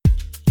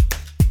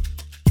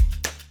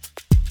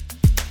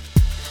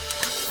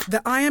The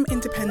I Am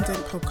Independent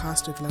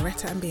podcast with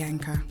Loretta and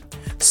Bianca.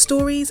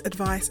 Stories,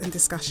 advice and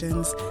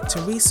discussions to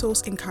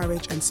resource,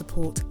 encourage and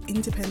support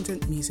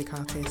independent music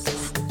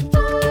artists.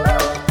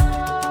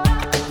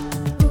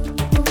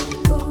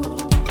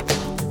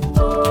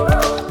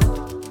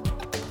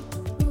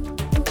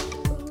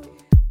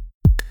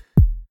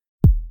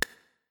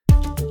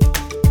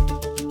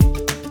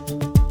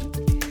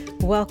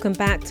 Welcome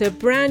back to a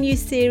brand new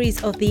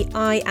series of the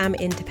I Am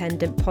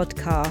Independent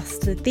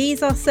podcast.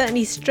 These are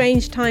certainly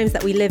strange times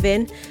that we live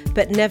in,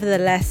 but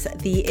nevertheless,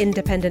 the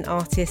independent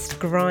artist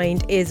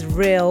grind is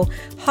real,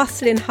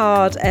 hustling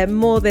hard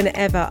more than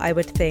ever, I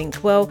would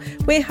think. Well,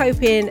 we're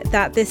hoping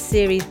that this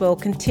series will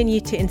continue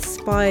to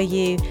inspire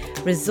you,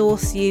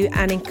 resource you,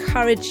 and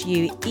encourage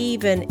you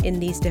even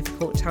in these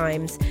difficult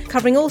times,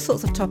 covering all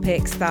sorts of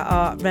topics that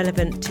are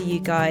relevant to you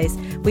guys.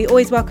 We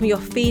always welcome your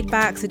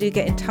feedback, so do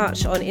get in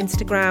touch on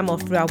Instagram or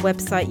through our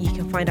website. You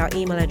can find our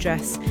email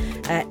address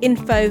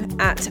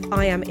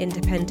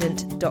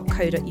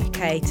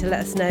info@iamindependent.co.uk to let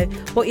us know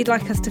what you'd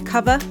like us to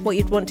cover, what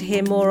you'd want to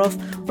hear more of,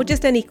 or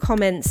just any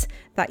comments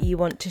that you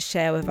want to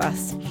share with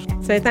us.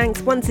 So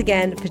thanks once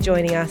again for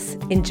joining us.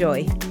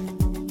 Enjoy.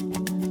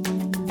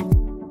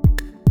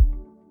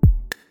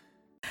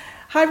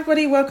 Hi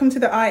everybody, welcome to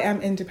the I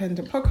Am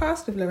Independent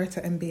podcast with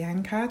Loretta and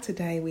Bianca.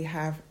 Today we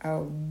have a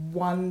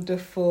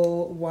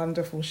wonderful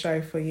show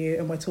for you,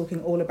 and we're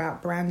talking all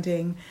about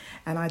branding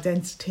and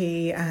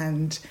identity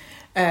and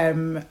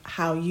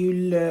how you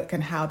look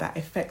and how that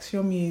affects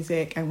your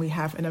music. And we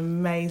have an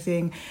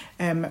amazing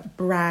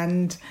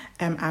brand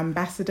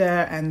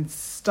ambassador and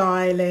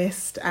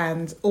stylist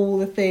and all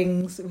the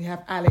things. We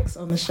have Alex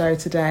on the show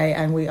today,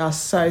 and we are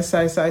so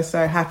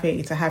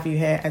happy to have you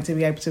here and to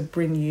be able to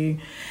bring you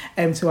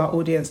to our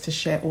audience to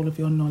share all of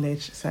your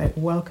knowledge. So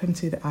welcome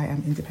to the I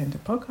Am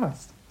Independent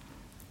podcast.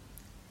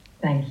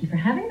 Thank you for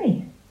having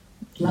me.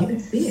 It's lovely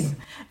to see you.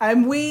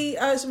 We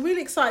are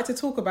really excited to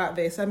talk about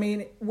this. I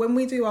mean, when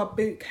we do our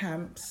boot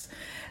camps,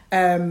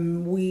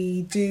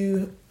 we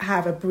do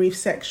have a brief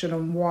section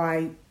on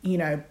why,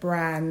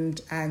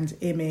 brand and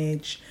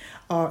image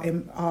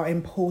are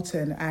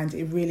important, and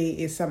it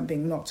really is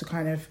something not to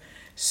kind of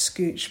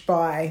scooch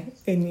by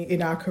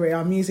in our career.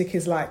 Our music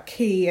is like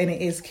key, and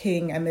it is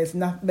king, and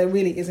there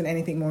really isn't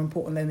anything more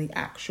important than the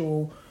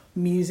actual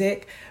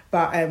music.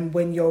 But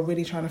when you're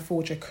really trying to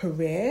forge a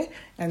career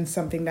and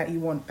something that you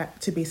want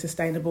that to be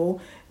sustainable,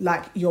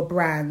 like your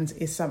brand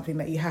is something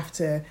that you have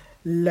to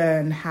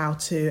learn how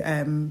to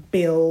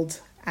build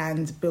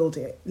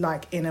it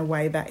like in a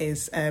way that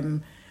is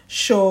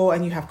sure,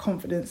 and you have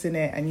confidence in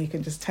it, and you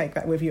can just take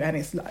that with you, and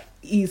it's like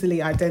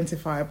easily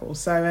identifiable.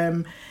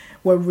 So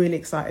we're really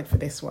excited for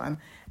this one.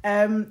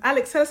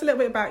 Alex, tell us a little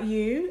bit about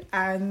you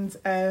and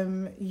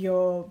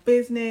your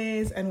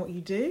business and what you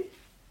do.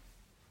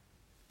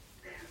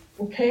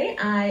 Okay,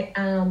 I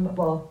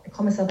call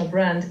myself a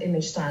brand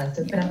image stylist.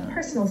 I've been a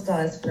personal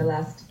stylist for the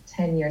last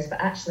 10 years, but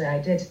actually I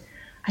did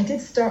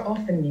start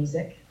off in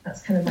music.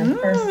 That's kind of my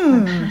first,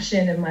 my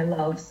passion and my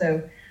love.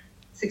 So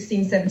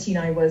 16, 17,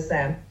 I was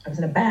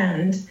in a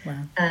band.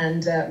 Wow.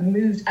 And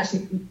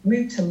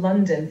moved to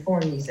London for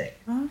music.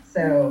 Oh.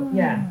 So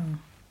yeah,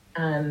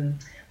 when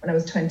I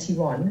was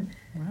 21.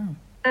 Wow.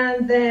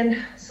 And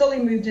then slowly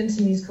moved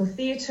into musical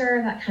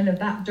theatre.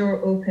 That door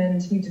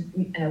opened.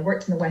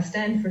 Worked in the West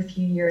End for a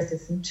few years,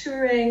 did some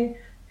touring,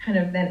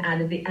 then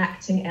added the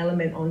acting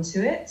element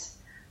onto it,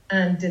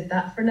 and did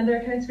that for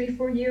another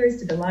 3-4 years.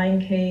 Did The Lion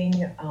King,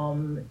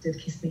 did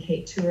Kiss Me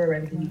Kate tour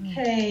around the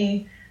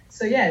UK.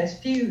 So yeah, there's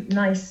a few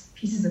nice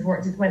pieces of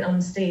work. Went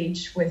on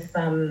stage with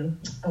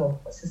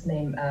what's his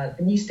name? The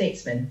New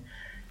Statesman.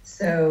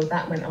 So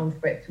that went on for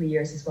about 3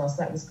 years as well. So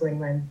that was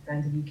going around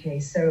the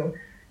UK. So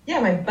yeah,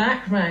 my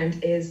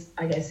background is,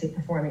 I guess,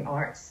 performing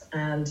arts,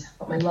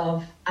 but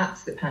my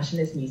absolute passion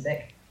is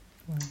music.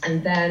 Wow.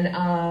 And then,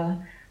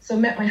 so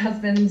met my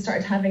husband,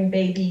 started having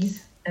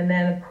babies, and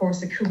then, of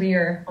course, a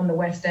career on the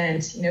West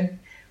End,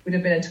 would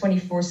have been a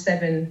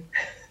 24/7,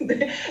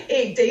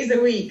 8 days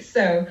a week.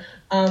 So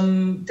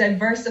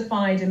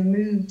diversified and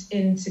moved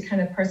into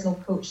kind of personal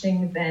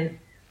coaching, then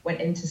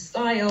went into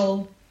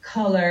style,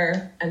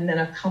 color, and then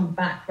I've come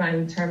back around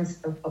in terms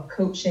of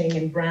coaching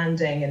and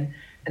branding and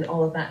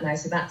all of that now.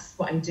 So that's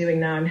what I'm doing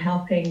now. I'm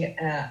helping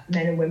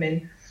men and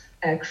women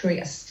create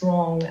a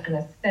strong and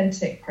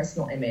authentic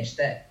personal image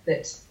that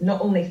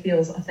not only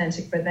feels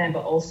authentic for them,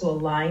 but also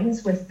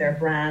aligns with their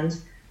brand,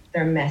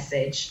 their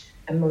message,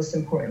 and most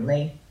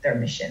importantly, their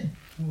mission.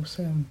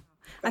 Awesome.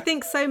 I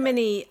think so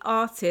many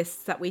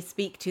artists that we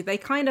speak to, they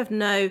kind of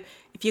know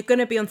if you're going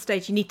to be on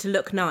stage, you need to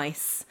look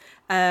nice.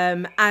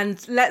 And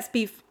let's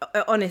be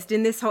honest,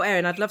 in this whole area,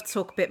 and I'd love to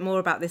talk a bit more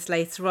about this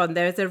later on,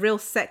 there is a real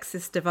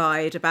sexist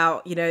divide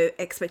about,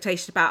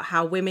 expectation about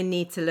how women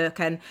need to look,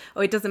 and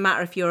it doesn't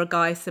matter if you're a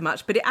guy so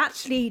much, but it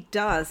actually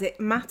does. It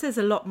matters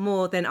a lot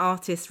more than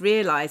artists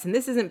realise. And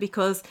this isn't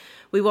because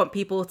we want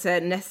people to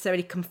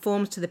necessarily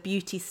conform to the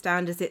beauty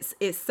standards.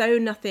 It's so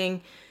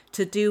nothing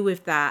to do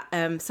with that.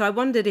 So I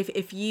wondered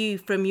if you,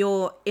 from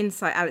your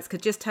insight, Alex,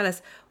 could just tell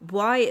us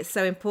why it's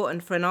so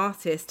important for an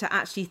artist to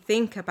actually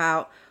think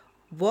about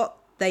what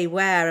they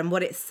wear and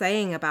what it's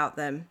saying about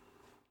them.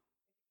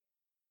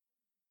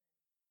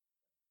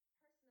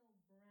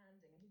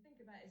 If you think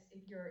about it,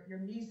 if your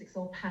music's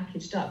all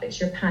packaged up, it's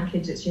your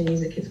package, it's your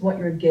music, it's what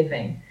you're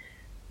giving.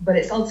 But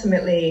it's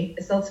ultimately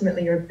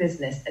your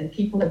business, and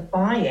people are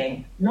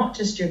buying not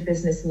just your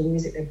business and your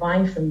music, they're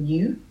buying from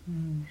you.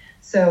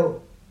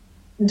 So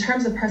in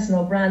terms of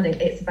personal branding,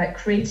 it's about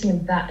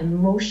creating that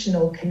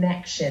emotional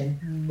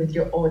connection with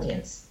your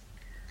audience.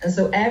 And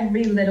so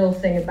every little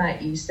thing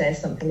about you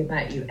says something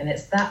about you. And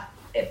it's that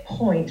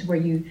point where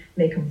you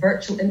make a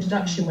virtual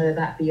introduction, whether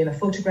that be in a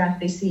photograph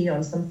they see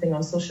on something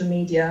on social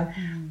media.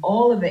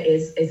 All of it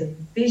is a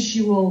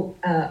visual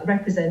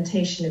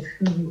representation of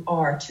who you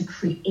are to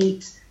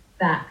create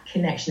that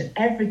connection.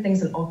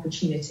 Everything's an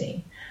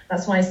opportunity.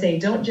 That's why I say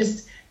don't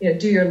just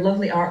do your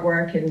lovely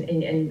artwork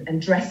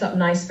and dress up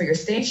nice for your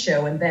stage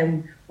show, and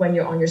then when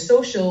you're on your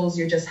socials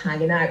you're just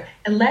hanging out.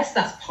 Unless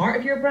that's part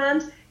of your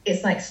brand,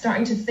 it's like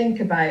starting to think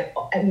about,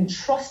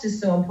 trust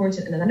is so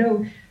important. And I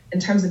know in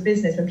terms of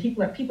business, when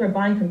people are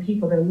buying from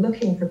people, they're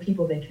looking for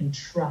people they can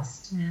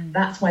trust.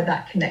 That's why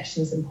that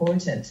connection is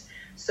important.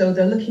 So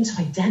they're looking to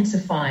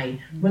identify,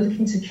 we're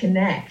looking to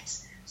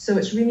connect. So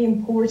it's really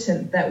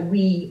important that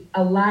we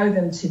allow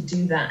them to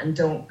do that and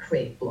don't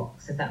create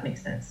blocks, if that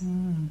makes sense.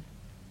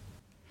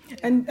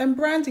 And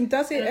branding,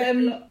 does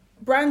it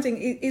branding,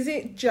 is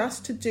it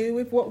just to do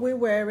with what we're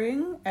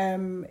wearing?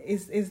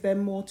 Is there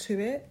more to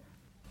it?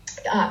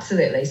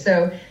 Absolutely.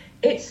 So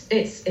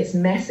it's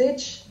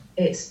message,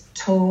 it's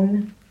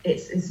tone,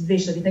 it's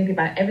visual. If you think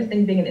about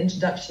everything being an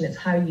introduction, it's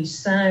how you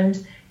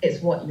sound, it's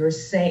what you're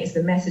saying, it's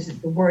the message,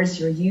 the words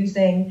you're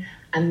using,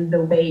 and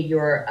the way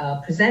you're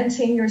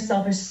presenting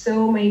yourself. There's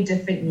so many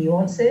different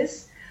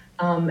nuances.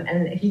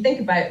 And if you think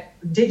about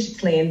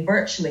digitally and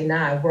virtually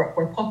now,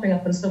 we're popping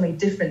up on so many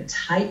different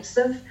types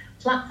of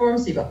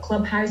platforms. So you've got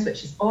Clubhouse,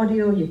 which is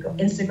audio, you've got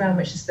Instagram,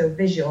 which is so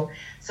visual.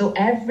 So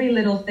every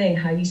little thing,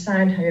 how you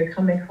sound, how you're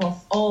coming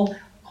across, all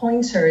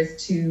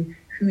pointers to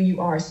who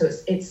you are. So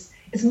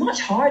it's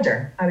much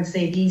harder, I would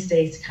say, these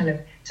days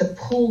to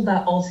pull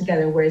that all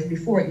together, whereas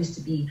before it used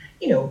to be,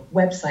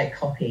 website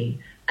copy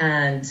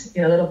and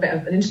a little bit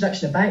of an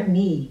introduction about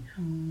me.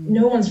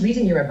 No one's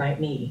reading your about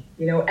me.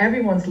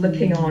 Everyone's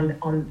looking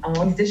on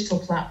all these digital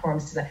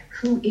platforms to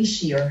who is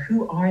she or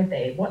who are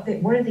they? What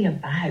are they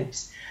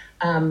about?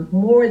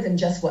 More than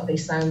just what they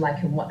sound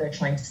like and what they're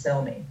trying to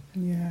sell me.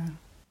 Yeah.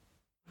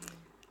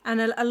 And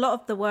a lot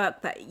of the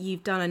work that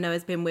you've done, I know,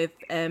 has been with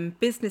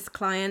business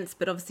clients,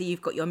 but obviously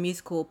you've got your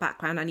musical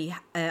background and you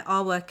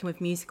are working with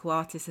musical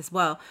artists as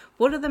well.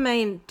 What are the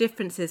main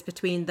differences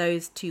between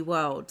those two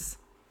worlds?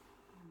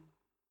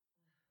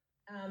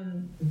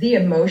 The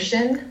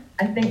emotion,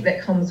 I think,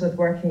 that comes with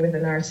working with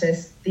an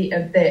artist, the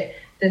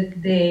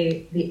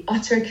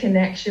utter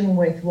connection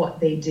with what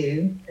they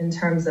do in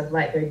terms of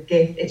like their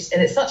gift.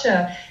 It's such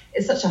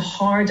a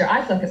harder,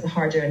 I feel like it's a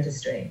harder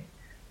industry.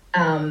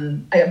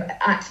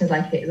 Acting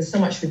like it, there's so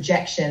much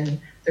rejection,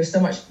 there's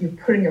so much, you're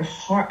putting your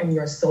heart and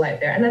your soul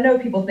out there. And I know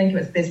people think of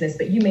it as business,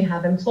 but you may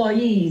have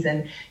employees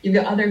and you've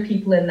got other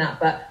people in that.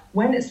 But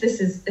when this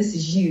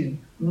is you,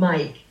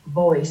 mic,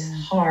 voice,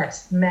 heart,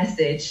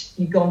 message,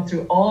 you've gone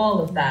through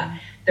all of that.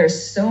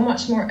 There's so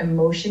much more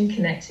emotion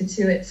connected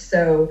to it.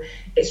 So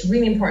it's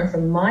really important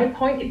from my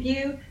point of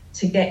view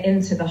to get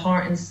into the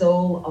heart and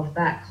soul of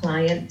that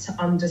client, to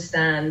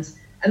understand,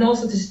 and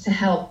also just to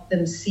help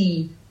them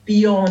see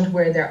beyond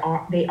where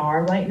they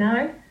are right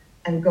now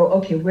and go,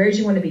 okay, where do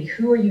you want to be?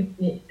 Who are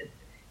you?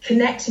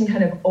 Connecting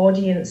kind of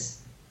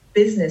audience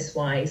business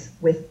wise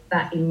with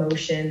that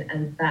emotion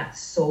and that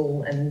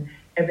soul and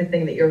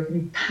everything that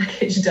you've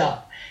packaged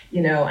up,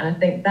 and I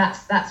think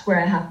that's where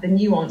I have the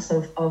nuance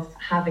of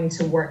having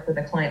to work with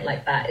a client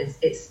like that.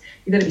 It's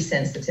you've got to be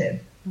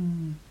sensitive.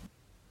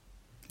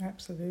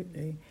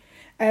 Absolutely.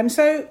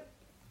 So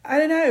I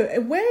don't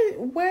know,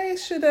 where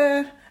should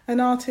an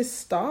artist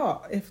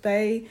start if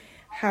they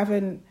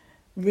haven't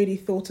really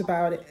thought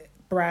about it,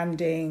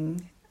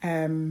 branding?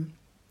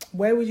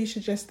 Where would you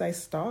suggest they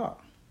start?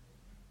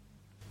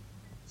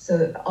 So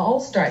it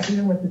all starts,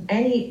 even with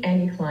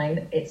any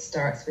client, it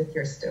starts with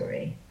your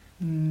story.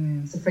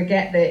 So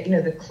forget that,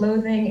 the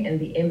clothing and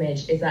the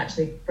image is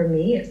actually, for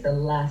me, it's the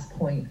last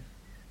point.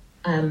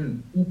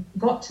 You've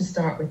got to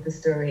start with the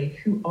story.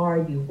 Who are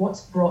you?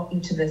 What's brought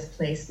you to this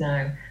place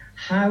now?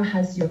 How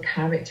has your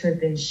character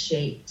been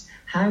shaped?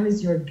 How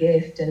is your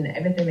gift and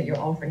everything that you're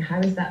offering, how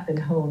has that been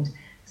honed?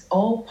 It's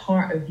all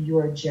part of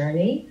your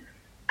journey.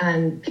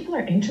 And people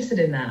are interested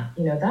in that.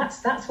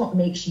 That's what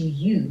makes you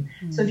you.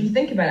 So if you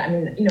think about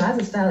it, as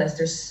a stylist,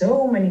 there's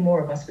so many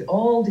more of us. We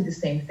all do the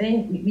same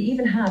thing. We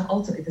even have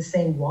ultimately the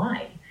same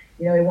why.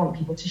 We want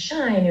people to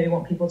shine. We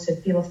want people to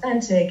feel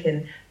authentic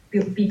and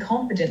be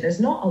confident. There's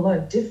not a lot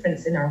of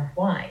difference in our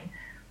why,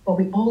 but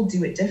we all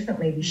do it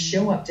differently. We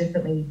show up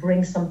differently. We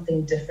bring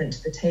something different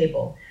to the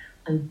table.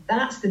 And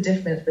that's the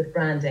difference with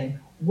branding.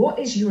 What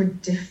is your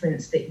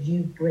difference that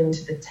you bring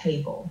to the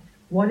table?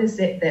 What is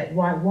it that,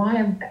 why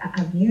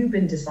have you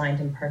been designed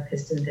and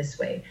purposed in this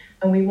way?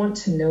 And we want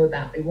to know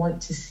that. We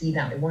want to see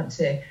that. We want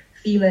to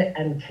feel it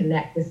and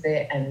connect with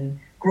it and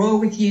grow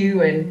with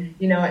you. And,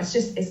 you know, it's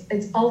just,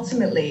 it's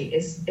ultimately,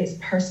 it's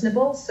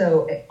personable.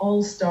 So it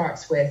all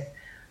starts with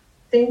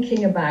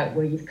thinking about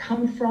where you've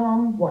come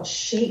from, what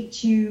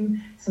shaped you,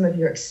 some of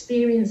your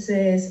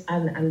experiences,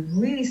 and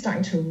really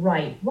starting to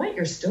write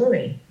your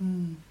story.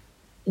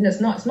 You know,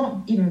 it's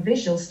not even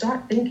visual.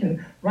 Start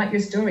thinking, write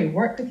your story,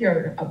 work with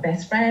a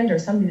best friend or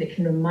somebody that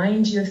can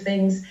remind you of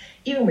things.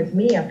 Even with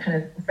me, a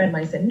friend of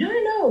mine said,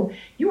 no,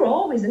 you were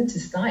always into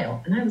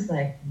style. And I was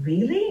like,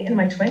 really? In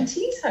my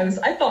 20s?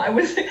 I thought I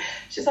was.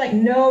 She's like,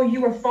 no,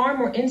 you were far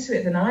more into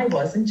it than I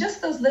was. And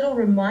just those little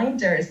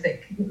reminders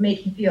that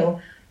make you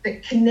feel,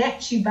 that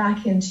connect you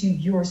back into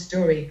your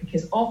story,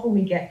 because often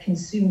we get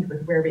consumed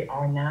with where we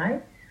are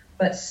now,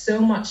 but so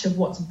much of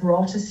what's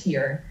brought us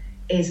here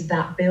is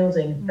that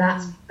building.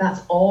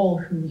 That's all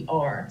who we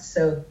are.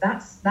 So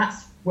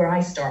that's where I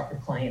start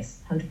with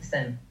clients,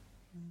 100%.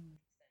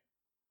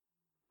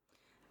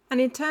 And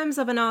in terms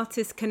of an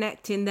artist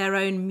connecting their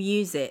own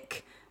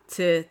music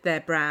to their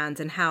brand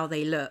and how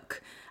they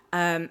look,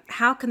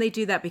 how can they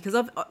do that? Because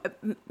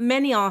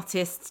many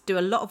artists do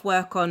a lot of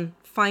work on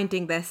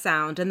finding their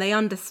sound, and they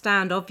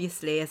understand,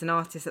 obviously, as an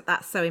artist, that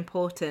that's so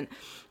important.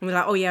 And we're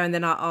like, oh yeah, and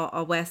then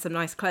I'll wear some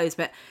nice clothes.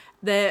 But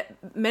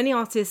many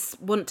artists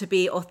want to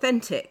be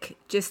authentic,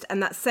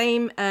 and that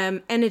same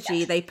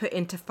energy they put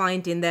into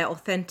finding their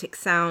authentic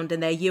sound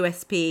and their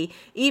USP,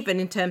 even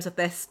in terms of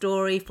their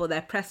story for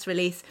their press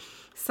release.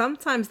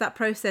 Sometimes that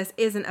process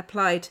isn't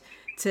applied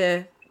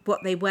to what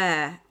they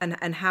wear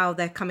and how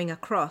they're coming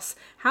across.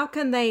 How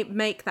can they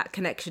make that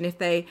connection if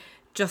they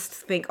just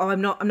think, oh, I'm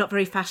not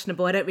very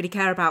fashionable, I don't really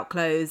care about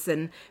clothes,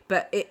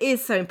 but it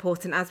is so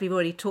important, as we've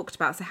already talked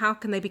about. So how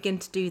can they begin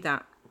to do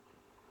that?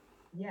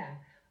 Yeah.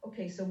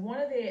 Okay, so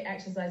one of the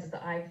exercises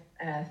that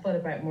I've thought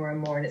about more and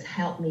more, and it's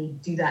helped me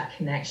do that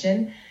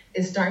connection,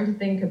 is starting to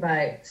think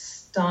about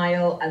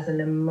style as an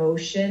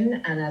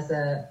emotion and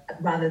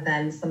rather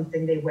than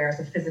something they wear as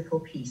a physical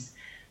piece.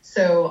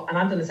 So, and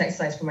I've done this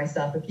exercise for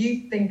myself. If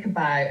you think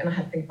about, and I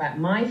had to think about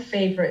my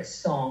favorite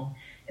song,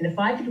 and if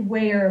I could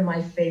wear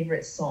my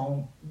favorite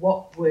song,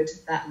 what would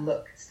that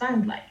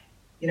sound like?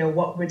 You know,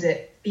 what would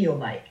it feel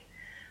like?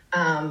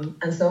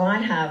 And so I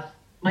have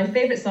my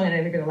favorite song, and I'm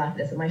never going to laugh at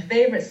this, but my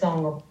favorite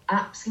song of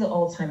absolute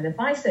all time. And if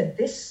I said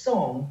this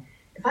song,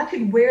 if I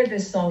could wear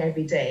this song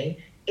every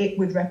day, it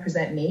would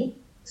represent me.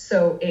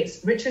 So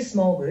it's Richard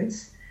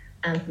Smallwood's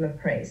Anthem of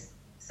Praise.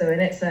 So,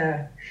 and it's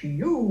a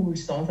huge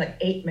song. It's like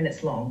 8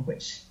 minutes long,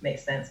 which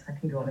makes sense. I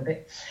can go on a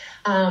bit.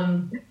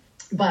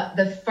 But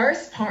the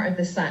first part of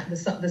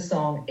the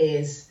song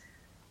is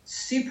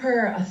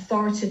super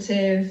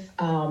authoritative.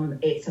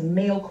 It's a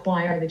male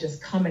choir. They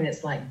just come in.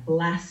 It's like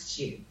blast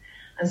you.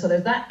 And so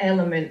there's that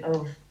element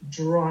of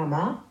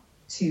drama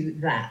to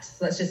that.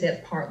 So let's just say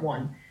it's part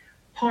one.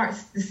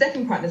 The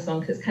second part of the song,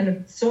 because it's kind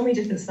of so many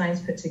different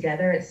sounds put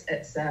together,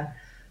 it's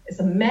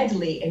a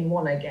medley in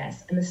one, I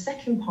guess. And the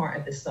second part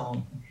of the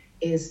song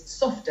is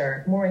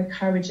softer, more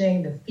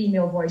encouraging. The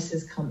female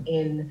voices come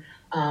in.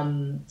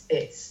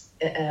 It's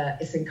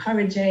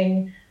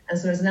encouraging. And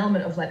so there's an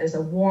element of like, there's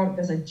a warmth,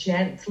 there's a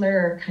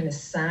gentler kind of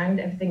sound.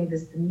 Everything,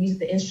 the music,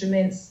 the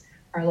instruments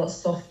are a lot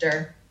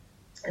softer.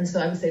 And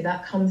so I would say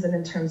that comes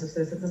in terms of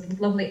this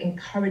lovely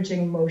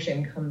encouraging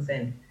motion comes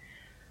in.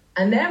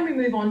 And then we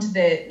move on to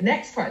the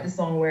next part of the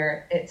song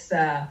where it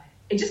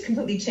just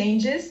completely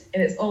changes,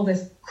 and it's all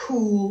this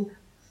cool,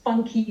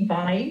 funky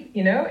vibe,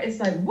 you know? It's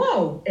like,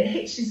 whoa, it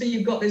hits you. So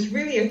you've got this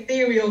really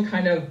ethereal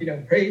kind of, you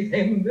know, praise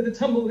him with a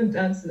tumble and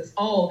dance, and it's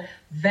all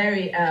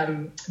very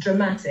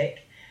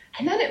dramatic.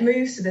 And then it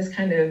moves to this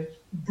kind of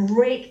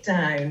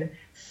breakdown,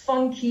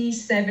 funky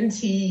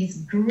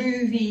 70s,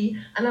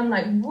 groovy, and I'm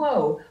like,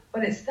 whoa.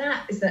 But so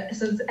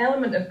it's an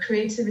element of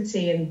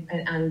creativity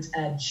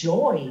and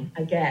joy,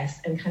 I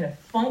guess, and kind of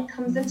funk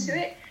comes into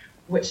it,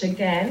 which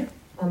again,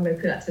 I'm going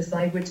to put that to the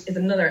side, which is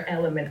another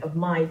element of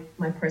my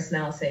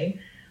personality.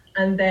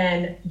 And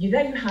then you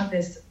have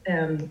this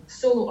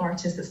solo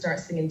artist that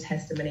starts singing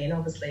testimony, and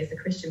obviously as a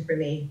Christian for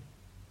me,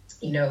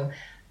 you know,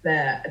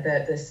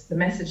 the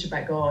message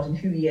about God and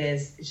who he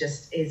is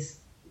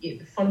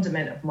the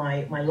fundament of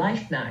my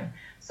life now.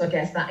 So I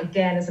guess that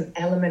again is an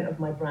element of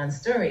my brand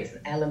story. It's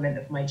an element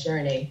of my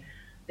journey.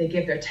 They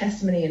give their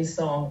testimony in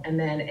song, and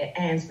then it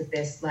ends with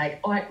this like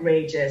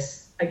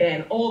outrageous,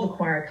 again, all the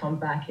choir come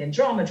back in,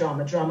 drama,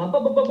 drama, drama,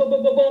 boom, boom, boom, boom,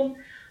 boom, boom, boom.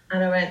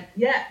 And I went,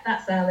 yeah,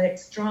 that's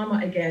Alex, drama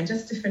again,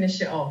 just to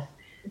finish it off.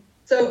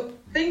 So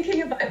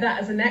thinking about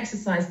that as an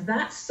exercise,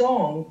 that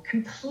song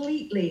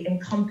completely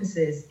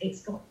encompasses,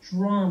 it's got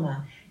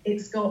drama,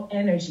 it's got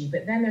energy,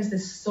 but then there's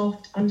this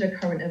soft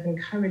undercurrent of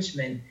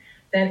encouragement,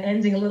 then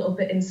ending a little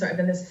bit in sort of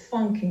in this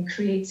funk and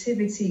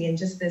creativity and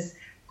just this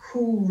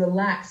cool,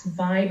 relaxed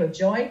vibe of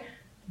joy.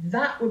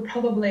 That would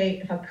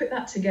probably, if I put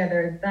that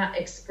together, that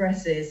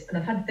expresses, and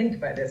I've had to think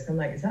about this, I'm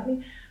like, is that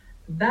me?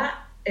 That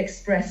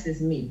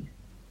expresses me.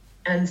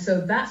 And so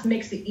that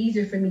makes it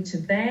easier for me to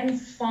then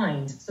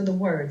find, so the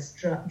words,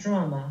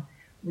 drama,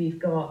 we've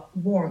got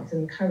warmth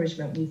and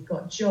encouragement, we've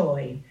got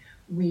joy,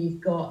 we've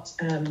got,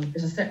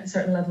 there's a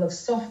certain level of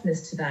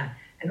softness to that.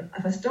 And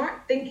if I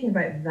start thinking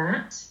about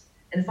that,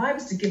 and if I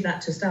was to give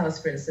that to a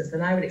stylist, for instance,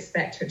 then I would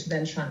expect her to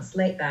then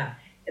translate that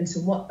into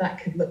what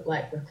that could look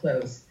like with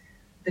clothes.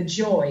 The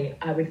joy,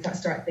 I would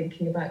start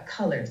thinking about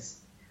colours.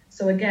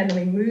 So again, when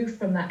we move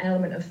from that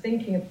element of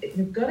thinking,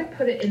 we've got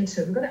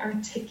to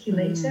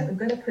articulate it, we've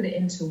got to put it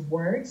into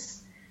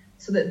words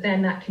so that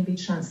then that can be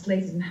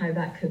translated and how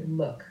that could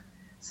look.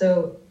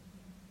 So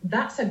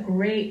that's a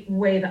great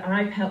way that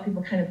I've helped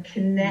people kind of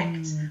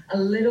connect a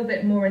little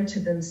bit more into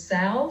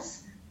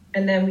themselves,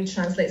 and then we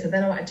translate. So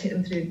then I want to take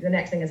them through, the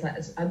next thing is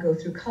I go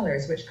through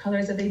colours. Which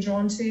colours are they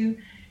drawn to?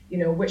 You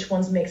know, which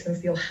ones makes them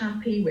feel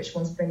happy? Which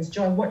ones brings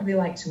joy? What do they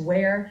like to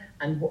wear?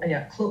 And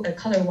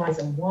colour-wise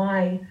and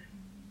why?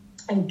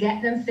 And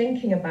get them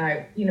thinking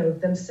about, you know,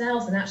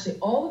 themselves. And actually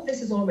all of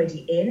this is already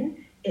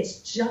in. It's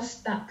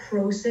just that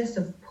process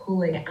of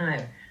pulling it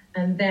out.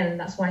 And then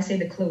that's why I say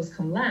the clothes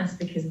come last,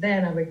 because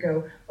then I would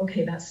go,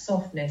 okay, that's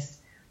softness,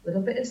 a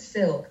little bit of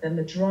silk, then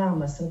the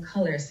drama, some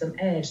colour, some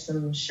edge,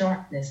 some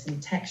sharpness,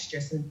 some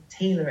texture, some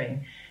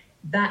tailoring.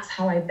 That's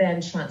how I then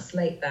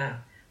translate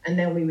that. And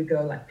then we would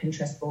go like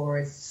Pinterest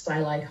boards,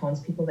 style icons,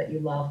 people that you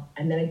love.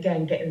 And then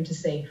again, get them to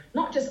say,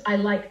 not just I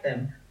like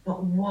them,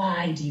 but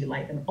why do you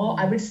like them?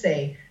 I would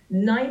say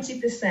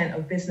 90%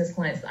 of business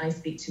clients that I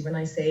speak to, when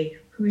I say,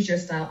 who's your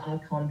style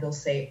icon, they'll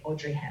say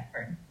Audrey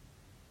Hepburn.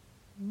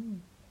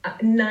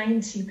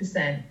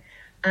 90%.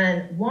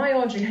 And why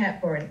Audrey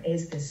Hepburn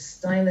is this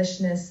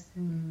stylishness,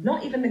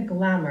 not even the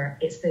glamour,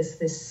 it's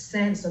this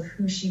sense of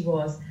who she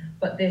was,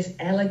 but this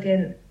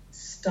elegant,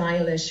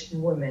 stylish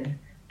woman.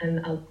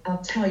 And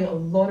I'll tell you, a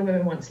lot of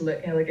women want to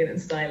look elegant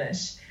and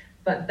stylish,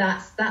 but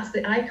that's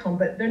the icon.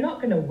 But they're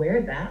not going to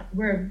wear that.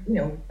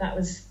 That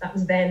was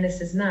then,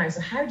 this is now. So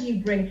how do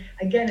you bring,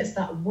 again, it's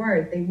that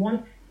word. They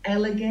want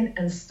elegant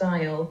and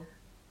style,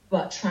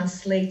 but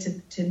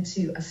translated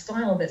into a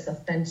style that's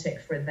authentic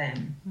for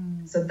them.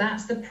 So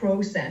that's the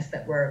process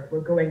that we're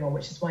going on,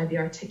 which is why the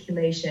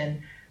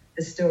articulation,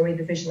 the story,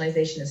 the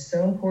visualization is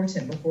so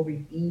important before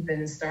we've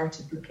even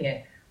started looking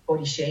at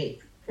body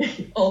shape,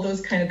 all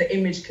those kind of the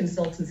image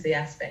consultancy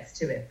aspects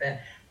to it.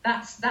 But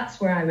that's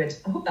where I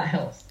hope that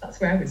helps. That's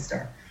where I would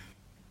start.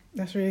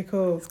 That's really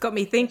cool. It's got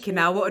me thinking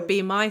now, what would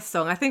be my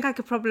song? I think I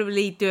could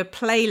probably do a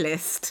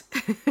playlist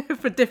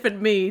for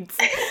different moods.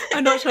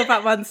 I'm not sure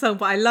about one song,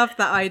 but I love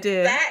that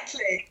idea.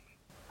 Exactly.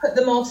 Put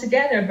them all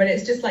together, but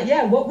it's just like,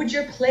 what would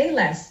your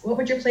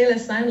playlist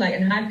sound like?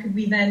 And how could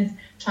we then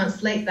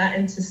translate that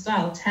into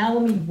style? Tell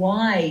me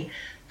why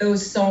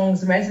those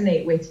songs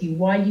resonate with you,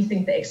 why you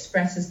think that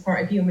expresses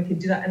part of you, and we could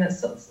do that. And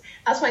that's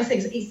why I say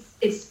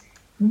it's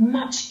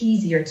much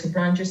easier to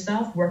brand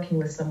yourself working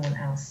with someone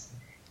else.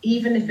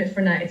 Even if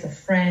for now it's a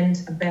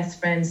friend, a best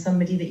friend,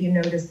 somebody that you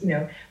notice,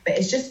 but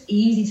it's just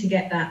easy to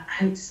get that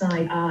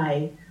outside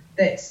eye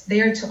that's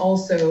there to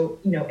also,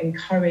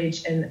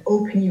 encourage and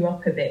open you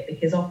up a bit,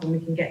 because often we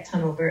can get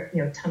tunnel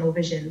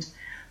visioned.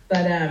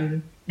 But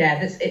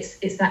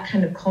it's that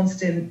kind of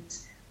constant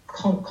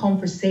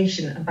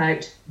conversation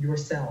about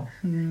yourself,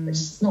 which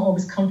is not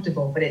always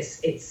comfortable, but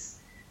it's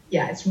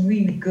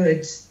really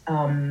good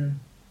a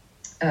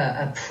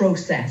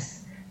process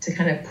to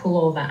kind of pull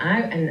all that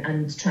out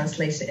and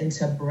translate it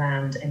into a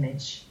brand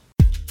image.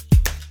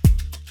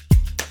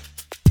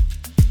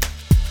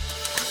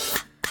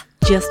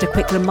 Just a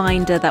quick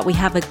reminder that we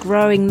have a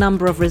growing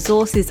number of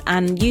resources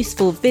and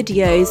useful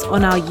videos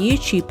on our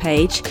YouTube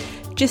page.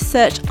 Just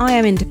search I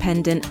Am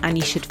Independent and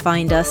you should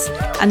find us.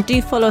 And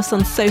do follow us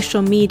on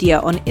social media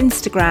on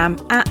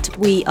Instagram at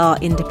We Are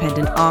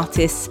Independent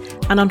Artists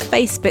and on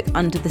Facebook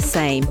under the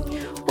same.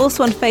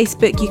 Also on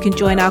Facebook, you can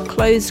join our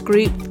closed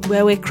group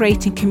where we're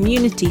creating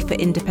community for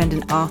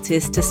independent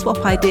artists to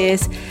swap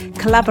ideas,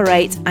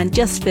 collaborate and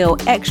just feel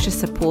extra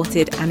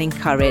supported and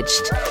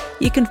encouraged.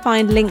 You can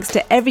find links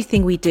to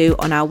everything we do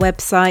on our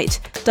website,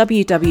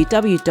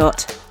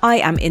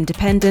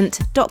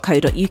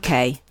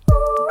 www.iamindependent.co.uk.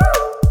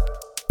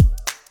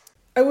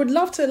 I would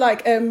love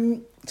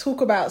to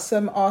talk about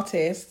some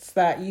artists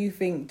that you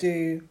think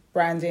do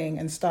branding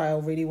and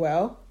style really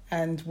well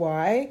and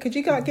why. Could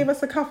you give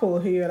us a couple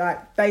who you're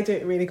like, they do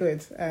it really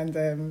good, and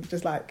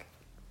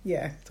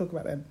talk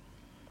about them.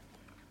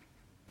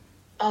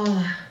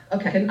 Oh,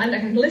 okay. I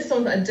can list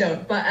some that I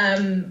don't, but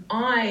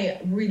I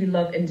really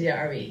love India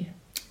Arie.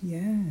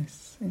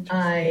 Yes,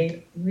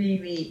 I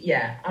really,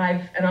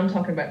 I'm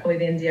talking about probably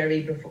the India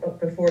Arie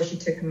before she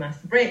took a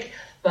massive break,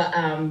 but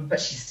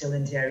she's still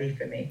India Arie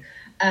for me.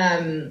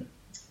 And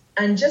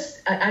I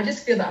just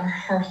feel that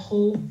her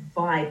whole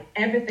vibe,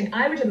 everything,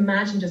 I would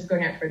imagine just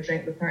going out for a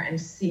drink with her and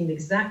seeing the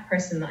exact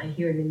person that I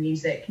hear in the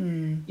music,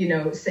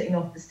 sitting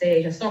off the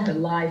stage. I saw her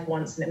live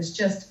once and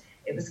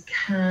it was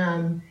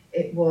calm.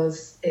 It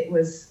was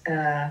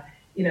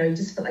you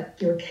just felt like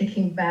you were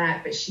kicking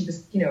back, but she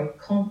was,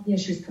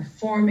 she was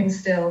performing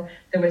still.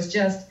 There was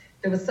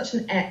such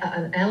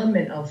an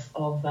element of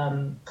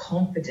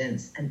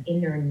confidence and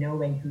inner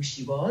knowing who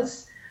she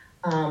was.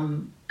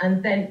 And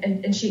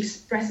she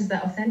expresses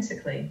that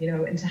authentically,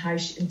 into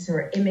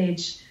her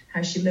image,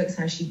 how she looks,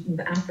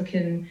 the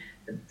African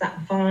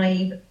that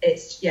vibe.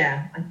 It's,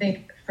 yeah, I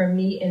think for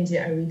me,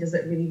 India Arie does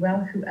it really well.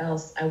 Who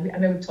else? I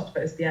know we've talked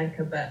about this,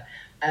 Bianca, but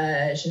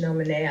Janelle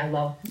Monáe, I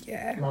love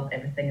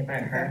everything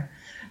about her.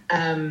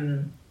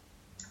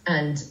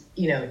 And,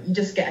 you know, you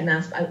just get an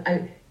aspect.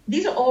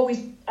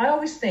 I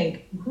always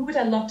think, who would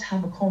I love to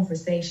have a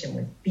conversation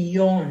with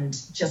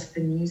beyond just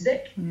the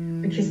music?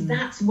 Because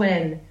that's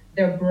when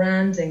their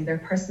branding, their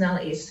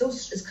personality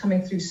is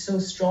coming through so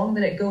strong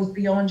that it goes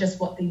beyond just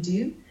what they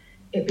do.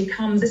 It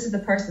becomes, this is the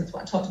person, that's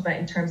what I talked about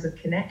in terms of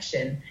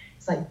connection.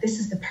 It's like, this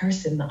is the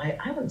person that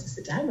I want to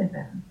sit down with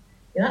them.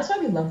 You know, that's why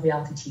we love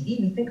reality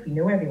TV. We think we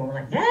know everyone. We're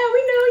like, yeah, we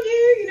know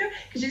you know,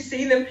 because you've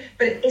seen them.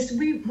 But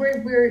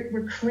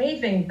we're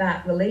craving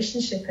that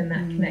relationship and that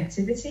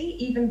connectivity,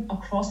 even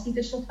across the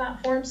digital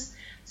platforms.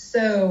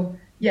 So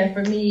yeah,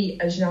 for me,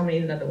 Janelle Monáe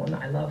is another one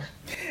that I love.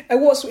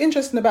 And what's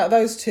interesting about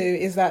those two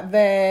is that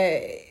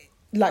they're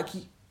like,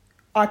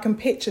 I can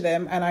picture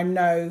them and I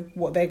know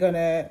what they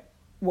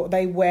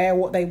wear,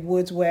 what they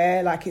would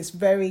wear. Like, it's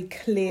very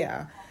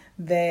clear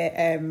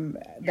their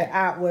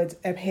outward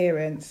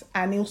appearance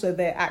and also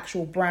their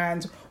actual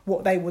brand,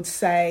 what they would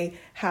say,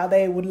 how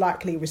they would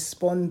likely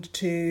respond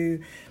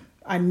to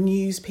a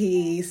news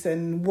piece,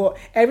 and what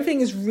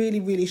everything is really,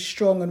 really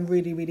strong and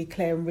really, really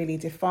clear and really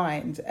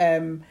defined.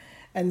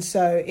 And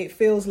so it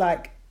feels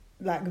like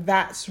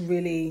that's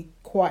really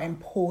quite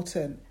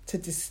important, to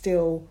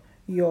distill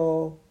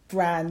your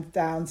brand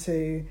down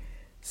to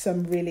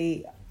some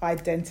really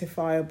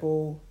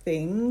identifiable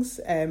things,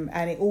 and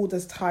it all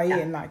does tie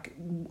in. Like,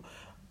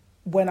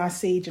 when I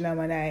see Janelle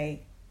Monáe,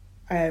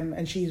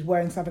 and she's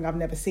wearing something I've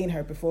never seen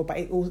her before, but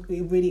it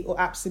really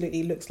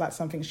absolutely looks like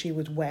something she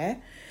would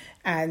wear,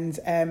 and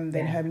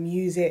then her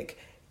music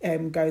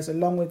goes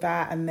along with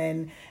that, and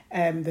then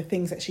the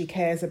things that she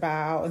cares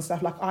about and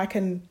stuff. Like, I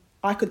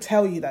could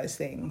tell you those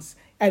things,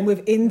 and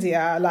with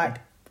India, like,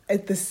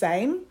 it's the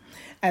same.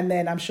 And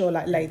then I'm sure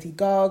like Lady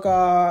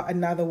Gaga,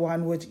 another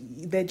one,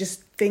 they're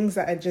just things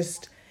that are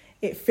just,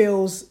 it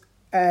feels,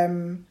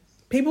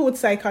 people would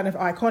say kind of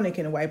iconic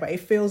in a way, but it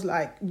feels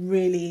like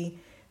really,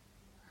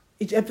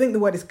 I think the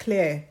word is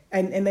clear.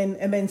 And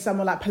then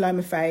someone like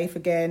Paloma Faith,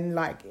 again,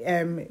 like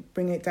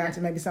bring it down to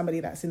maybe somebody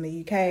that's in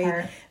the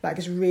UK, like,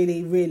 it's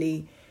really,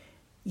 really,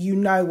 you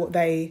know what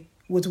they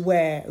would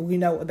wear, we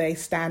know what they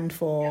stand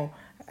for.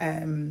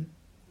 And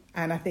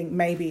I think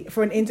maybe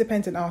for an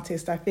independent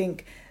artist, I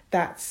think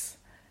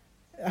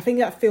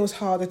that feels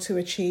harder to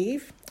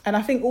achieve. And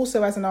I think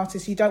also as an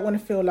artist, you don't want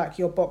to feel like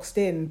you're boxed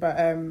in, but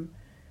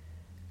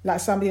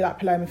like somebody like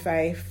Paloma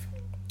Faith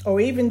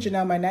or even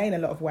Janelle Monáe in a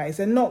lot of ways,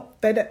 I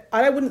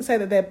wouldn't say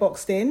that they're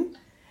boxed in.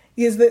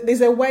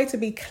 There's a way to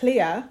be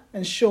clear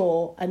and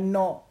sure and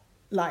not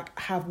like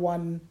have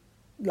one,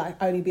 like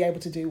only be able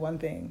to do one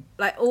thing.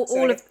 Like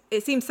all of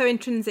it seems so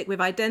intrinsic with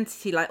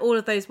identity, like all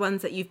of those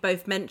ones that you've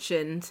both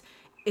mentioned.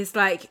 It's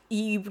like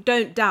you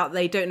don't doubt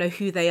they don't know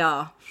who they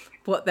are,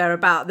 what they're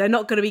about. They're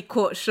not going to be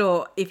caught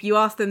short. If you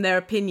ask them their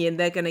opinion,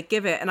 they're going to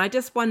give it. And I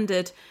just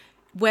wondered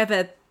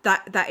whether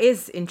that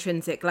is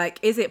intrinsic. Like,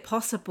 is it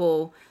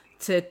possible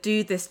to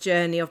do this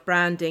journey of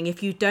branding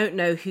if you don't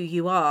know who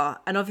you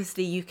are? And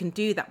obviously you can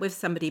do that with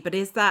somebody, but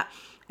is that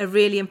a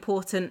really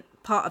important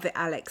part of it,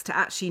 Alex, to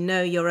actually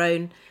know your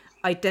own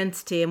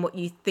identity and what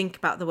you think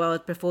about the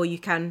world before you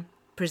can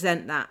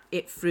present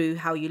it through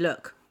how you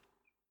look?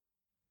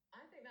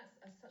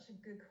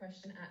 Good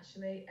question,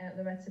 actually,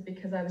 Loretta,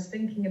 because I was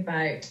thinking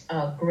about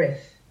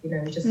Griff. You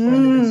know, we just won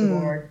the Brit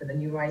Award for the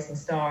New Rising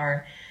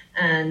Star,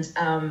 and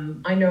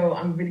I know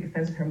I'm really good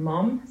friends with her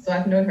mum, so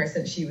I've known her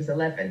since she was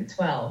 11,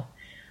 12,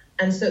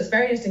 and so it's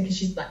very interesting because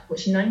she's like,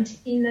 she's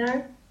 19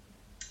 now,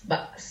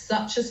 but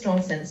such a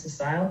strong sense of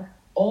style.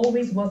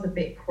 Always was a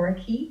bit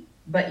quirky,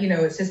 but you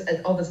know, it's just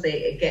obviously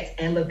it gets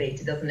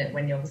elevated, doesn't it,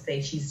 when you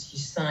obviously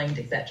she's signed,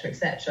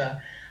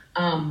 etc.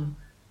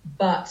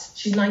 But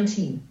she's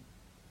 19.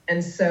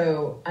 And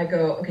so I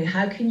go, okay,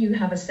 how can you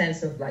have a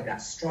sense of like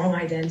that strong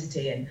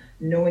identity and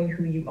knowing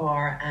who you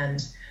are?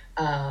 And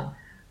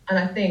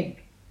I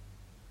think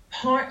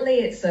partly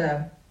it's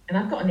and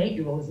I've got an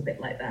 8-year-old who's a bit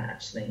like that,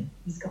 actually.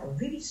 He's got a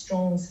really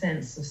strong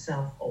sense of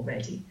self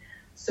already.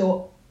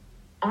 So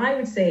I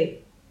would say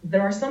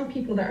there are some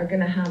people that are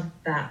going to have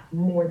that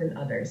more than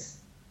others,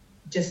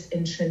 just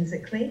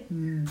intrinsically.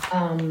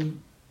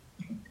 Can't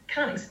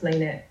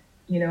explain it.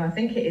 You know, I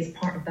think it is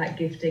part of that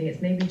gifting.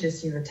 It's maybe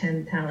just,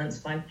 10 talents,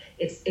 5.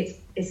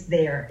 It's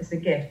there. It's a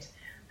gift.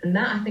 And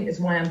that, I think, is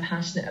why I'm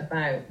passionate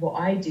about what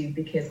I do,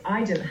 because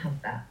I didn't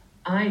have that.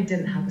 I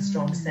didn't have a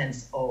strong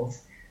sense of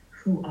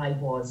who I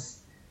was.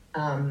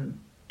 In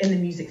the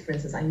music, for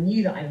instance, I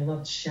knew that I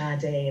loved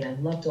Sade and I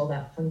loved all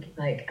that funky,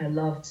 like I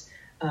loved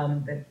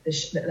the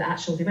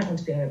actual, they went on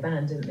to be in a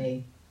band, didn't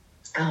they?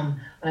 But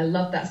I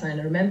loved that sound.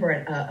 I remember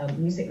a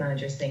music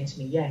manager saying to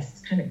me, yes,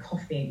 it's kind of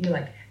coffee.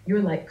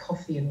 You're like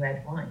coffee and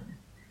red wine.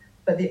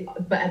 But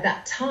at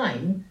that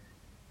time,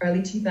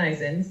 early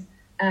 2000s,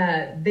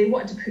 they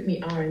wanted to put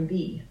me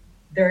R&B.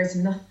 There is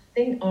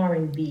nothing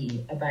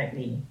R&B about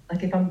me.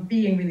 Like, if I'm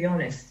being really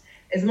honest,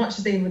 as much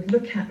as they would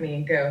look at me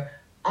and go,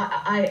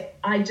 I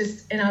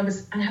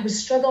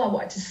was struggling. I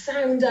wanted to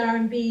sound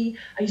R&B.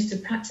 I used to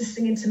practice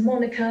singing to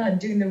Monica and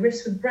doing the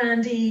riffs with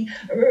Brandy.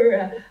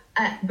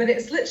 But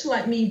it's literally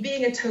like me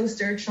being a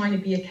toaster trying to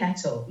be a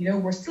kettle. You know,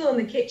 we're still in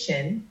the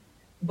kitchen,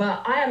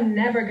 but I am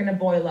never going to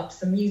boil up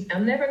some music.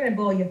 I'm never going to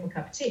boil you up a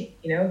cup of tea.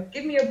 You know,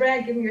 give me your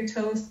bread, give me your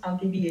toast. I'll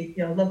give you,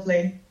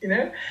 lovely,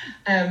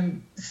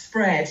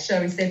 spread,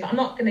 shall we say. But I'm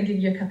not going to give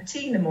you a cup of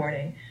tea in the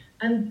morning.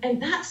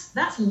 And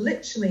that's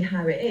literally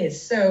how it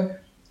is. So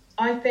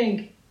I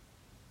think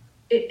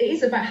it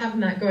is about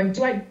having that going,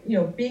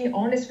 being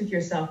honest with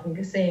yourself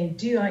and saying,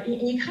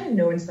 and you kind of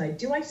know inside,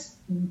 do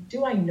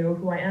I know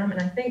who I am?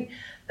 And I think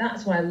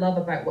that's what I love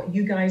about what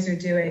you guys are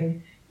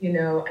doing,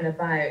 and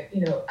about,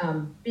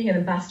 being an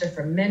ambassador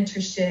for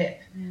mentorship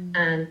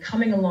and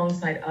coming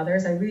alongside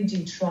others. I really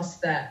do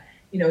trust that,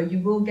 you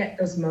will get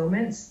those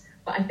moments.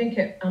 But I think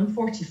I'm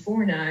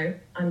 44 now.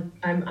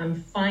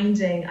 I've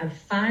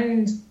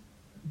found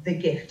the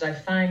gift. I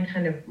found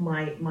kind of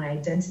my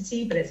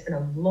identity, but it's been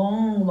a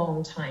long,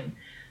 long time.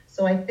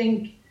 So I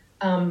think,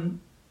 to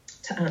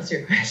answer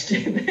your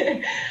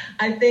question,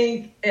 I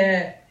think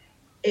it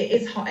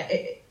is hard.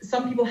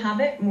 Some people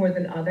have it more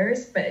than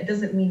others, but it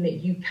doesn't mean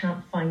that you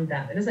can't find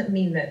that. It doesn't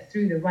mean that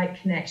through the right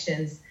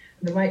connections,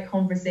 the right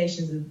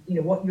conversations, and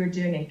what you're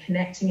doing and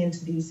connecting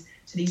into these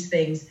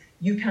things,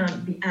 you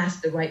can't be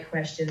asked the right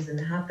questions and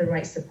have the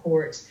right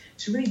support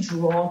to really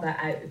draw that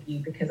out of you.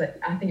 Because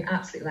I think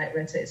absolutely like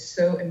Rita, it's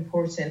so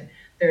important.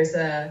 There's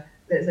an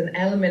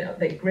element of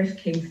that Griff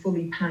came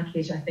fully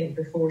packaged, I think,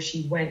 before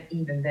she went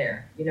even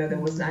there.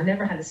 I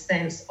never had a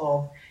sense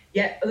of,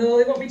 they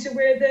want me to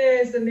wear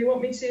this and they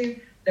want me to.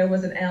 There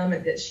was an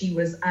element that she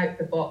was out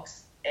the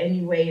box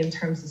anyway in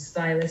terms of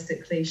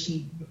stylistically.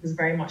 She was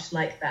very much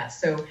like that.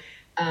 So,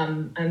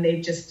 and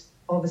they've just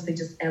obviously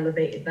just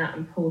elevated that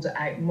and pulled it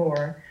out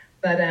more.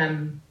 But I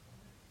don't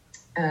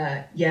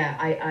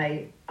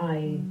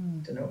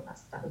know.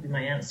 That would be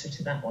my answer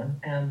to that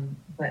one.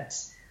 But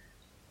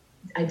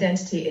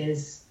identity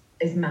is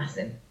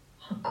massive.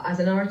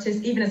 As an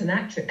artist, even as an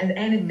actor, and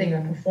anything,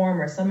 a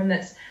performer, someone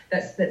that's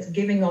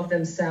giving of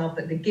themselves,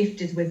 that the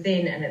gift is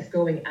within and it's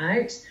going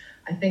out.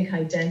 I think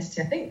identity.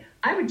 I think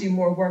I would do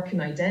more work in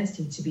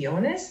identity, to be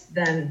honest,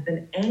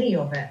 than any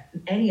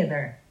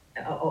other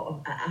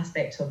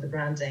aspect of the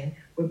branding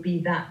would be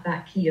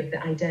that key of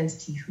the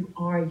identity. Who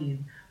are you?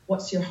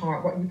 What's your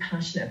heart? What are you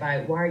passionate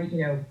about? Why are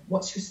you?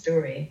 What's your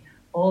story?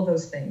 All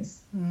those things.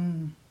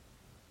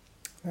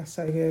 That's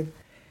so good.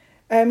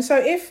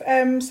 So if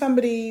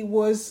somebody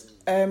was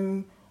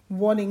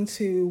wanting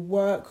to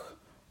work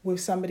with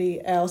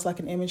somebody else, like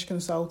an image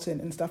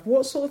consultant and stuff,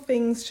 what sort of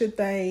things should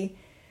they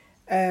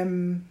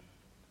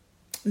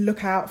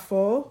look out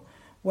for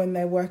when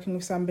they're working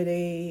with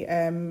somebody?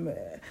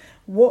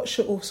 What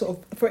should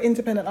for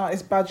independent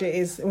artists, budget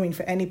is,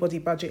 for anybody,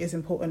 budget is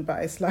important,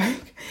 but it's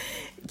like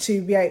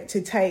to be able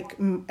to take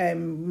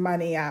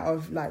money out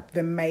of like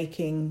the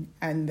making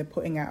and the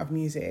putting out of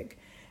music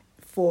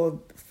for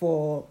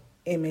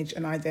image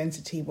and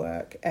identity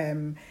work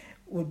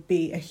would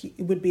be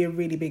a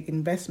really big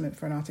investment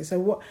for an artist. So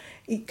what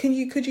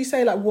could you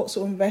say, like, what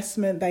sort of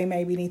investment they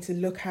maybe need to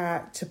look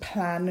at to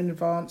plan in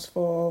advance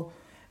for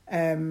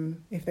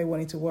if they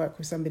wanted to work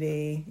with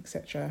somebody,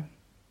 etc.?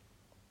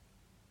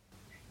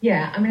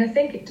 Yeah, I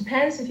think it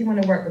depends if you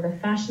want to work with a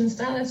fashion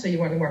stylist or you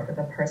want to work with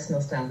a personal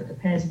stylist. It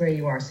depends where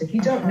you are. So if you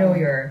don't know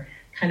your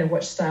kind of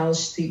what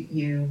styles suit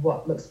you,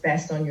 what looks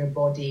best on your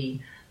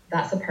body,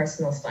 that's a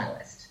personal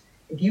stylist.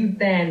 If you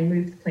then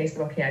move to the place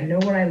of, okay, I know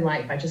what I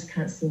like, but I just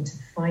can't seem to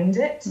find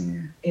it,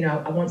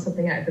 I want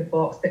something out of the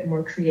box, a bit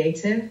more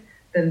creative,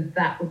 then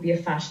that would be a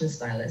fashion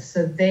stylist.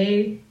 So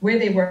where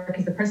they work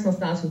is the personal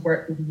stylist would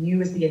work with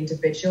you as the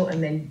individual,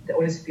 and then the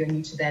onus would be on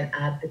you to then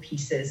add the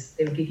pieces.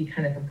 They would give you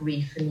kind of a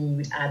brief and you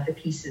would add the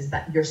pieces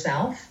that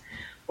yourself.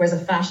 Whereas a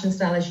fashion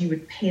stylist, you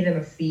would pay them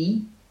a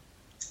fee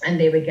and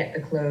they would get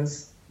the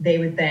clothes. They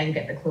would then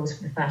get the clothes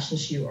for the fashion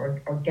shoot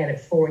or get it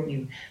for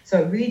you.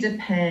 So it really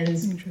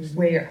depends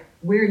where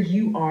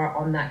you are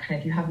on that kind of.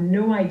 If you have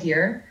no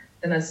idea,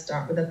 then I'd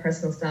start with a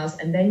personal stylist,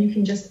 and then you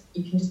can just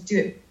do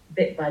it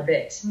bit by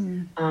bit.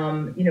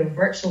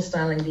 Virtual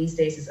styling these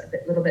days is a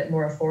little bit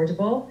more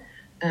affordable.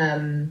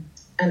 And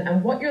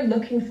what you're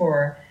looking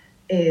for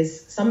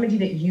is somebody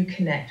that you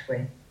connect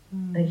with.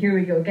 And here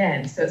we go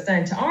again. So it's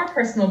down to our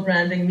personal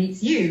branding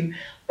meets you,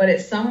 but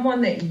it's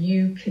someone that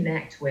you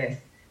connect with,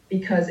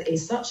 because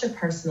it's such a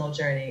personal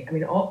journey. A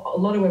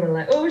lot of women are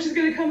like, oh, she's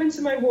going to come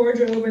into my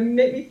wardrobe and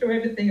make me throw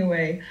everything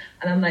away.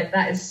 And I'm like,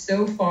 that is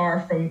so far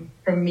from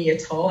me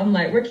at all. I'm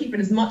like, we're keeping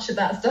as much of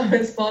that stuff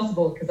as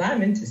possible because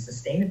I'm into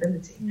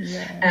sustainability.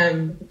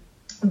 Yeah.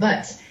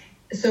 But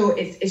so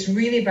it's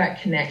really about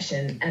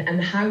connection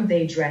and how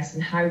they dress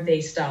and how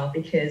they style,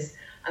 because,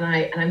 and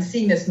I'm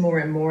seeing this more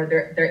and more,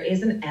 there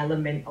is an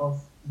element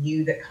of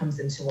you that comes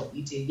into what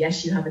you do.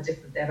 Yes, they have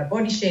a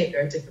body shape,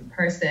 they're a different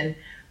person.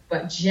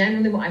 But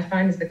generally what I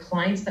find is the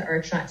clients that are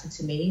attracted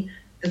to me,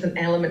 there's an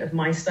element of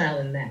my style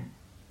in them.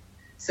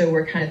 So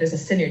we're there's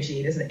a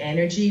synergy, there's an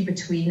energy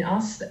between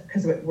us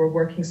because we're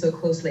working so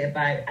closely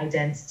about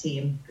identity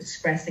and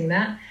expressing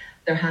that.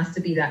 There has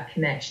to be that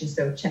connection.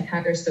 So check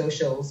out their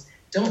socials.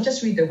 Don't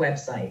just read their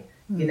website.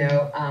 You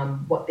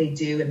know, what they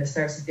do and the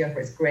services they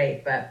offer is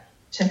great, but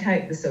check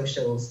out the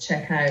socials,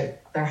 check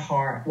out their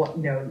heart, what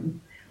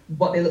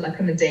they look like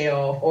on the day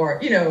off, or,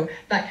 you know,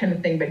 that kind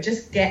of thing. But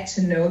just get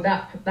to know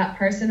that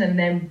person. And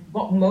then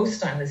what most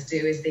stylists do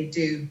is they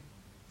do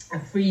a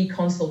free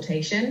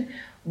consultation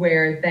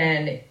where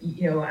then,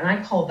 you know, and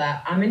I call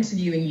that, I'm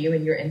interviewing you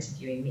and you're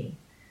interviewing me,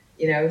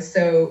 you know,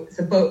 so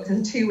both,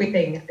 it's a two-way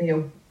thing. You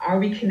know, are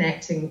we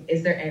connecting?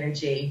 Is there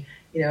energy?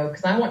 You know,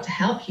 because I want to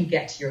help you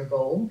get to your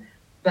goal,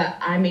 but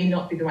I may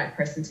not be the right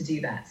person to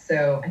do that.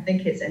 So I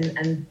think it's,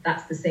 and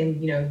that's the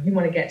same, you know, you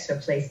want to get to a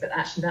place, but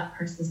actually that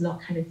person's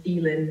not kind of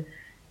feeling,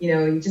 you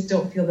know, you just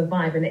don't feel the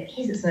vibe. And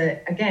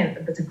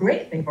it's a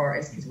great thing for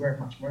artists because we're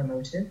much more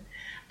emotive.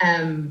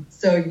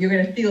 So you're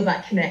going to feel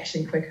that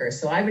connection quicker.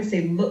 So I would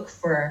say look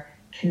for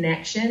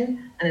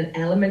connection and an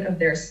element of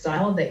their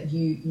style that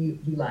you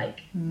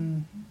like.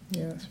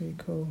 Yeah, that's really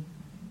cool.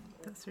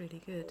 That's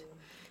really good.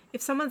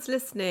 If someone's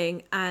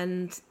listening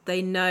and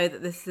they know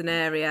that this is an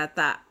area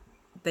that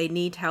they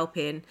need help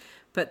in,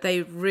 but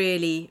they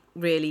really,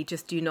 really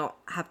just do not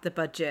have the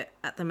budget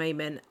at the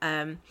moment,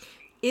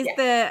 is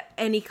there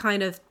any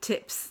kind of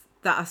tips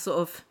that are sort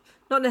of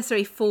not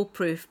necessarily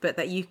foolproof, but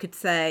that you could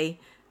say,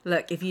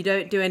 look, if you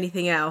don't do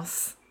anything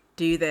else,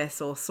 do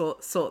this or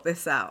sort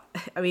this out?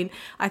 I mean,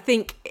 I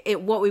think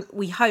what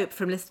we hope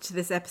from listening to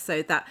this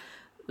episode that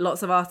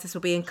lots of artists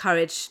will be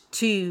encouraged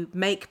to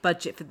make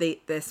budget for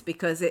this,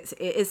 because it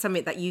is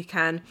something that you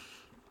can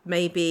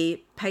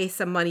maybe pay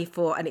some money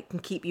for, and it can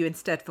keep you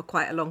instead for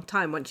quite a long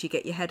time once you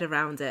get your head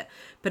around it.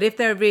 But if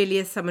there really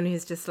is someone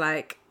who's just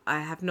like, I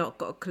have not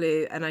got a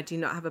clue and I do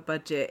not have a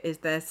budget, is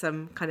there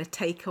some kind of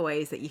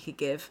takeaways that you could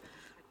give?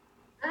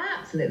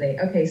 Absolutely.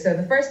 Okay, so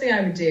the first thing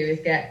I would do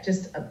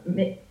is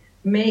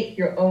make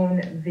your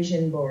own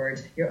vision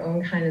board, your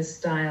own kind of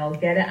style,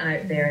 get it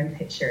out there in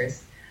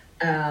pictures.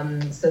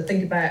 So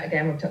think about,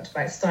 again, we've talked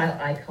about style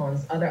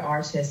icons, other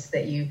artists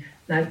that you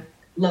now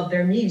love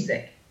their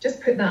music.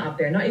 Just put that up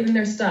there, not even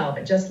their style,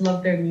 but just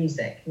love their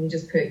music. And you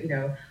just put, you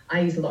know,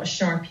 I use a lot of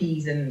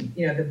Sharpies and,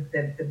 you know,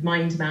 the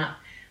mind map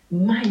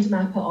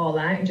it all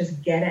out and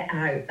just get it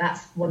out.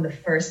 That's one of the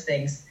first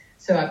things.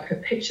 So I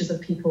put pictures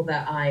of people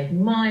that I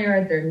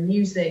admire, their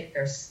music,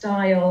 their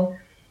style.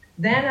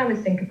 Then I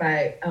would think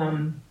about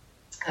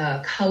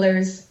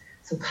colors.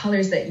 So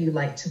colors that you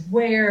like to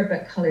wear,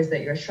 but colors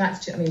that you're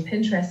attracted to. I mean,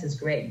 Pinterest is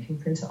great. You can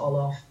print it all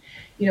off.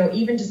 You know,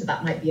 even just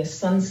that might be a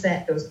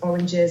sunset, those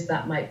oranges,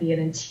 that might be an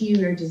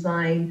interior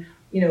design.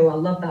 You know, I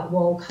love that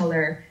wall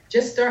color.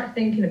 Just start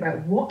thinking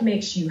about what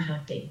makes you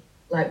happy.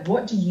 Like,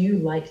 what do you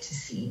like to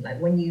see? Like,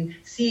 when you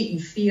see it, you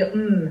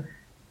feel,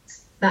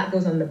 that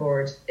goes on the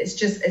board.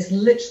 It's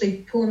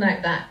literally pulling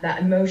out that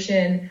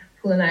emotion,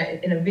 pulling out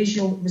in a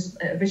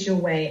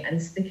visual way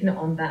and sticking it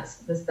on that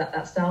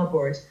style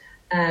board.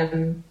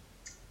 And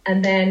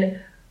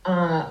then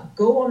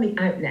go on the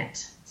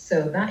Outnet.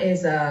 So that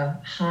is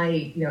a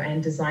high, you know,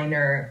 end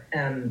designer.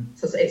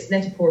 So it's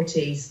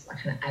Net-a-Porter's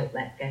kind of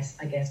outlet,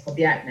 I guess, called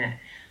the Outnet.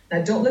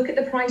 Now, don't look at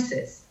the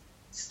prices.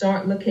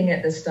 Start looking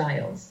at the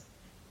styles,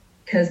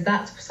 because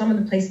that's some of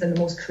the places that are the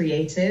most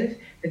creative.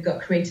 They've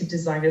got creative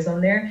designers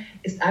on there.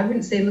 I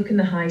wouldn't say look in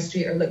the high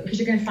street or look, because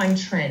you're going to find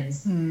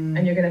trends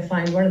and you're going to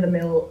find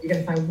run-of-the-mill. You're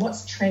going to find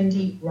what's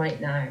trendy right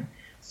now.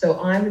 So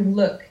I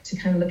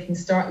would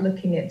start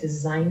looking at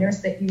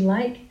designers that you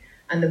like.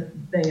 And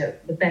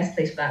the best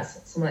place for that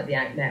is someone like the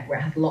Outnet, where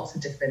it has lots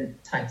of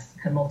different types,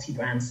 kind of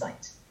multi-brand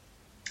site.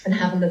 And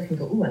have a look and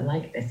go, oh, I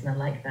like this and I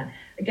like that.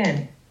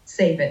 Again,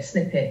 save it,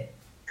 snip it,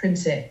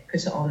 print it,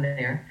 put it on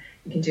there.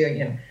 You can do it,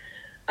 you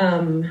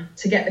know,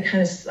 to get the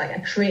kind of like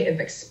a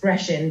creative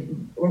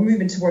expression. We're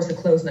moving towards the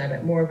close now,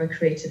 but more of a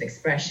creative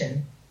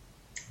expression.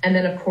 And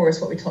then, of course,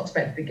 what we talked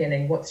about at the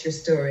beginning, what's your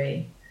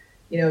story?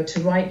 You know, to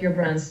write your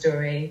brand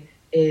story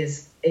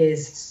is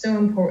so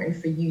important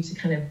for you to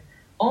kind of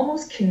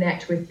almost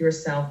connect with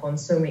yourself on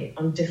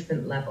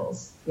different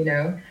levels, you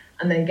know,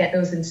 and then get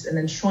those into, and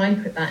then try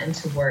and put that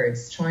into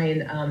words. Put it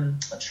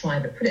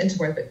into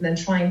words, but then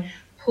try and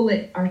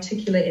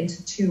articulate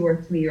into 2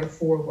 or 3 or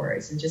 4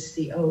 words, and just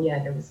see, oh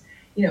yeah, there was,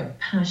 you know,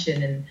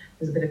 passion, and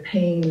there's a bit of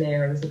pain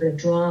there, there's a bit of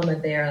drama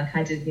there, like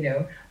I did, you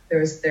know,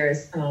 there's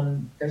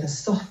a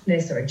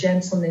softness or a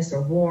gentleness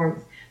or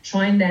warmth.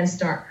 Try and then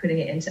start putting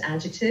it into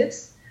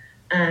adjectives,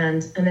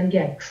 and then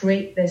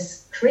create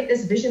this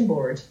vision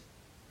board,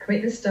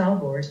 create this style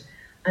board,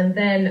 and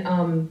then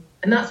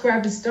and that's where I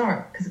would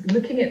start, because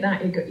looking at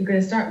that, you're going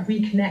to start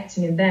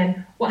reconnecting, and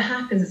then what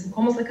happens? It's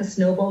almost like a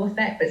snowball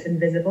effect, but it's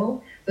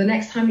invisible. The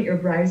next time that you're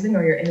browsing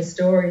or you're in a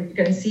store, you're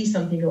going to see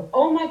something, and go,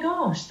 oh my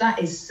gosh, that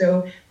is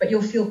so. But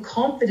you'll feel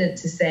confident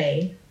to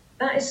say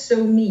that is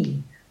so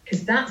me,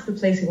 because that's the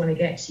place we want to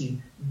get to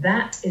you.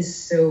 That is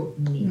so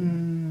me.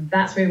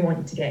 That's where we want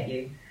you to get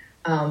you,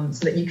 so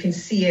that you can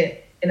see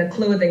it in a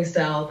clothing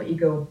style, but you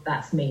go,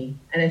 that's me.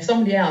 And if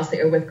somebody else that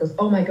you're with goes,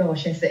 oh my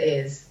gosh, yes it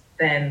is,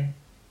 then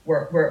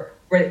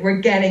we're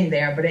getting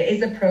there, but it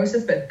is a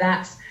process. But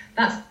that's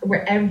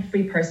where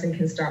every person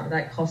can start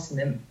without costing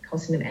them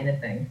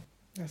anything.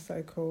 That's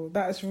so cool.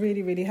 That's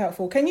really, really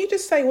helpful. Can you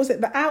just say, was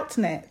it the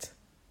Outnet?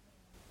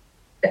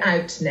 The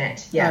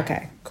Outnet, yeah.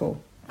 Okay,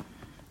 cool.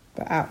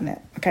 The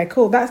Outnet. Okay,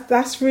 cool.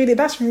 That's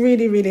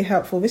really, really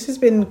helpful. This has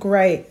been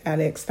great,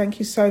 Alex. Thank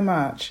you so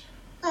much.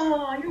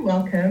 Oh, you're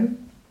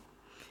welcome.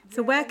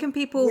 So where can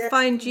people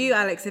find you,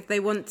 Alex, if they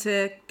want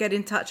to get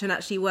in touch and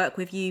actually work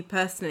with you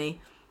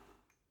personally?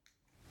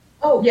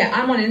 Oh yeah,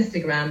 I'm on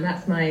Instagram.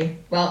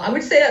 I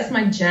would say that's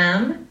my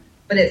jam,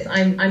 but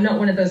I'm not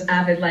one of those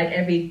avid, like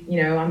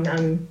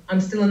I'm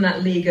still in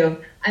that league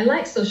of, I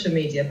like social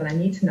media, but I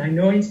need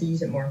to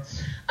use it more.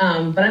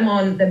 But I'm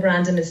on the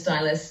Brand Image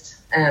Stylist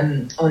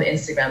on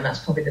Instagram. That's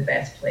probably the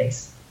best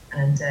place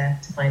and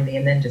to find me,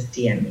 and then just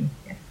DM me.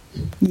 Yeah.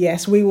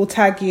 Yes, we will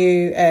tag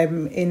you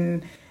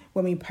in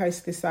when we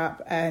post this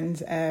up, and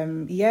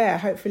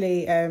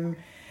hopefully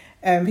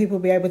people will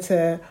be able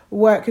to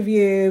work with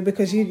you,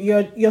 because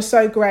you're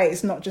so great.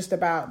 It's not just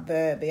about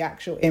the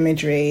actual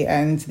imagery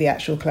and the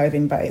actual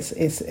clothing, but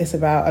it's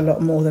about a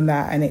lot more than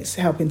that, and it's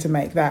helping to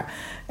make that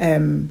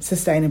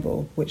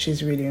sustainable, which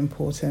is really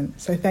important.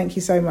 So thank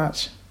you so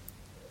much.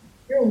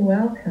 You're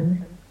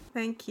welcome.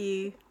 Thank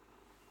you.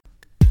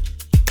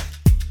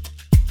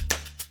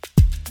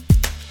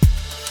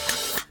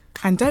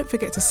 And don't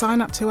forget to sign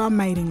up to our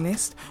mailing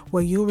list,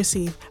 where you'll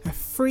receive a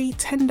free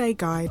 10-day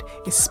guide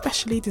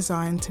especially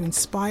designed to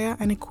inspire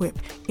and equip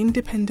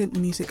independent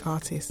music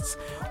artists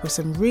with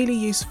some really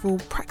useful,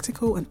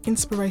 practical and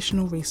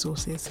inspirational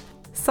resources.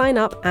 Sign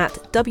up at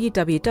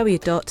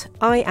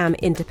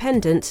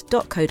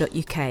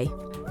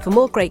www.iamindependent.co.uk. For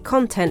more great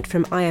content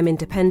from I Am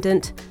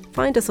Independent,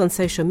 find us on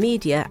social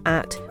media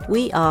at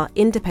We Are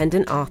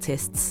Independent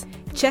Artists.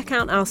 Check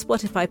out our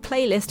Spotify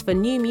playlist for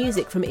new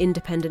music from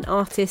independent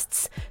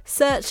artists.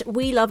 Search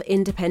We Love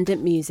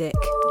Independent Music.